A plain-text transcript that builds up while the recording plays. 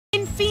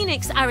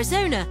Phoenix,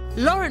 Arizona,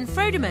 Lauren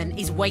Froderman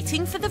is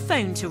waiting for the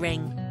phone to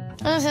ring.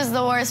 This is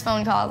the worst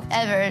phone call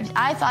ever.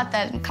 I thought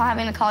that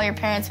having to call your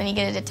parents when you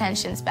get a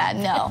detention is bad.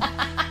 No,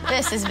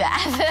 this is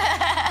bad.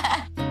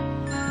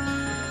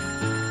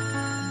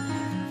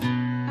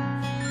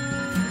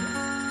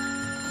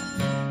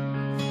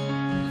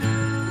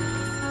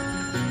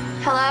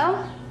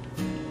 Hello?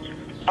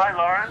 Hi,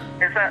 Lauren.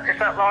 Is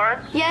that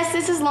Lauren? Yes,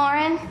 this is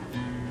Lauren.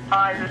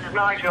 Hi, this is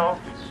Nigel.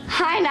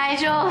 Hi,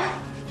 Nigel.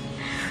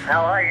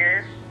 How are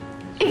you?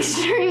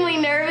 Extremely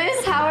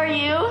nervous. How are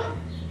you?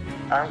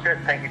 I'm good,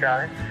 thank you,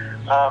 darling.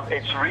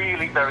 It's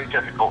really very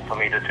difficult for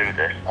me to do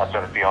this, I've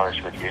got to be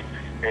honest with you.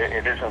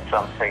 It isn't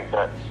something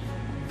that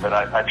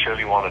I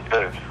truly want to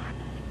do.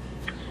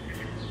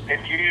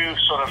 If you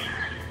sort of,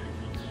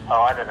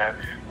 I don't know,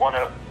 want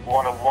to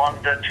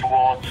wander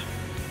towards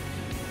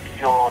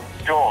your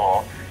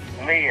door,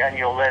 me and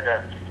your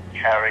letter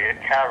carrier,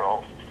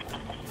 Carol,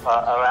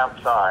 are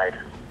outside.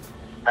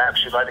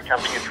 Perhaps you'd like to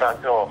come to your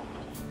front door.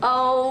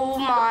 Oh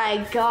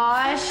my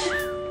gosh.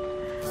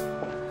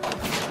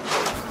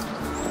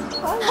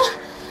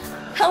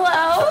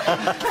 Hello?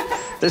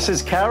 This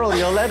is Carol,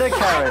 your letter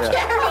carrier.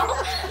 Carol.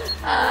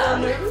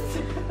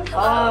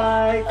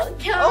 Hi.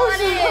 Come on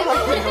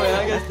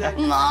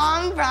in.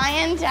 Mom,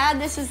 Brian,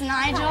 Dad, this is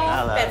Nigel.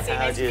 Hello. Betsy,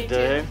 How nice do to you meet do?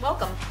 you.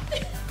 Welcome.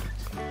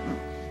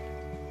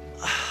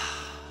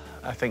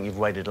 I think you've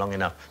waited long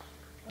enough.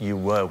 You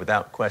were,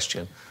 without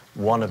question,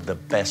 one of the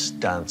best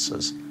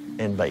dancers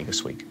in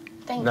Vegas Week.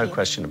 Thank no you.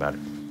 question about it.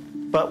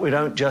 But we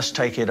don't just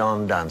take it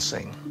on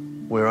dancing.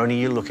 We're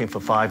only looking for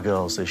 5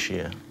 girls this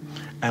year,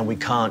 and we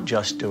can't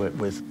just do it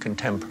with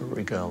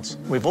contemporary girls.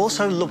 We've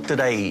also looked at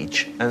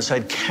age and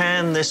said,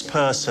 can this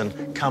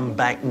person come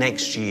back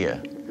next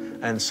year?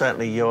 And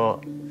certainly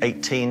you're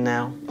 18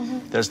 now.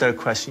 There's no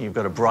question you've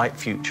got a bright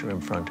future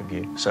in front of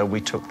you. So we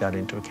took that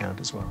into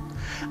account as well.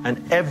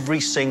 And every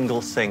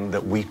single thing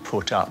that we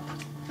put up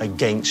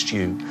against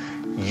you,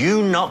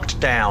 you knocked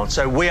down.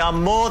 So we are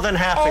more than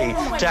happy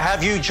to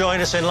have you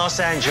join us in Los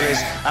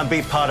Angeles and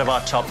be part of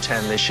our top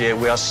 10 this year.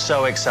 We are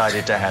so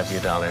excited to have you,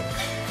 darling.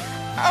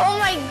 Oh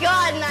my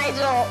God,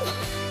 Nigel.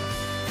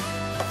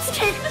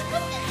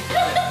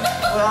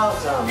 Well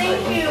done,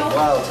 Thank baby. you.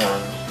 Well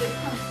done.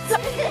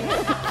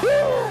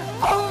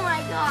 Oh my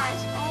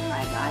gosh. Oh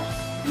my gosh.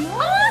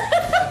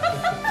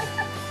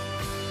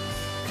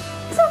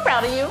 So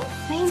proud of you.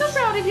 Thanks. So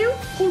proud of you.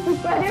 Super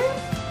brother.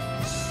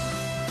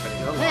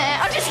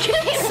 I'm just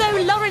kidding.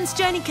 So Lauren's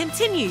journey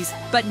continues,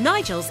 but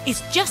Nigel's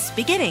is just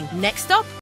beginning. Next stop,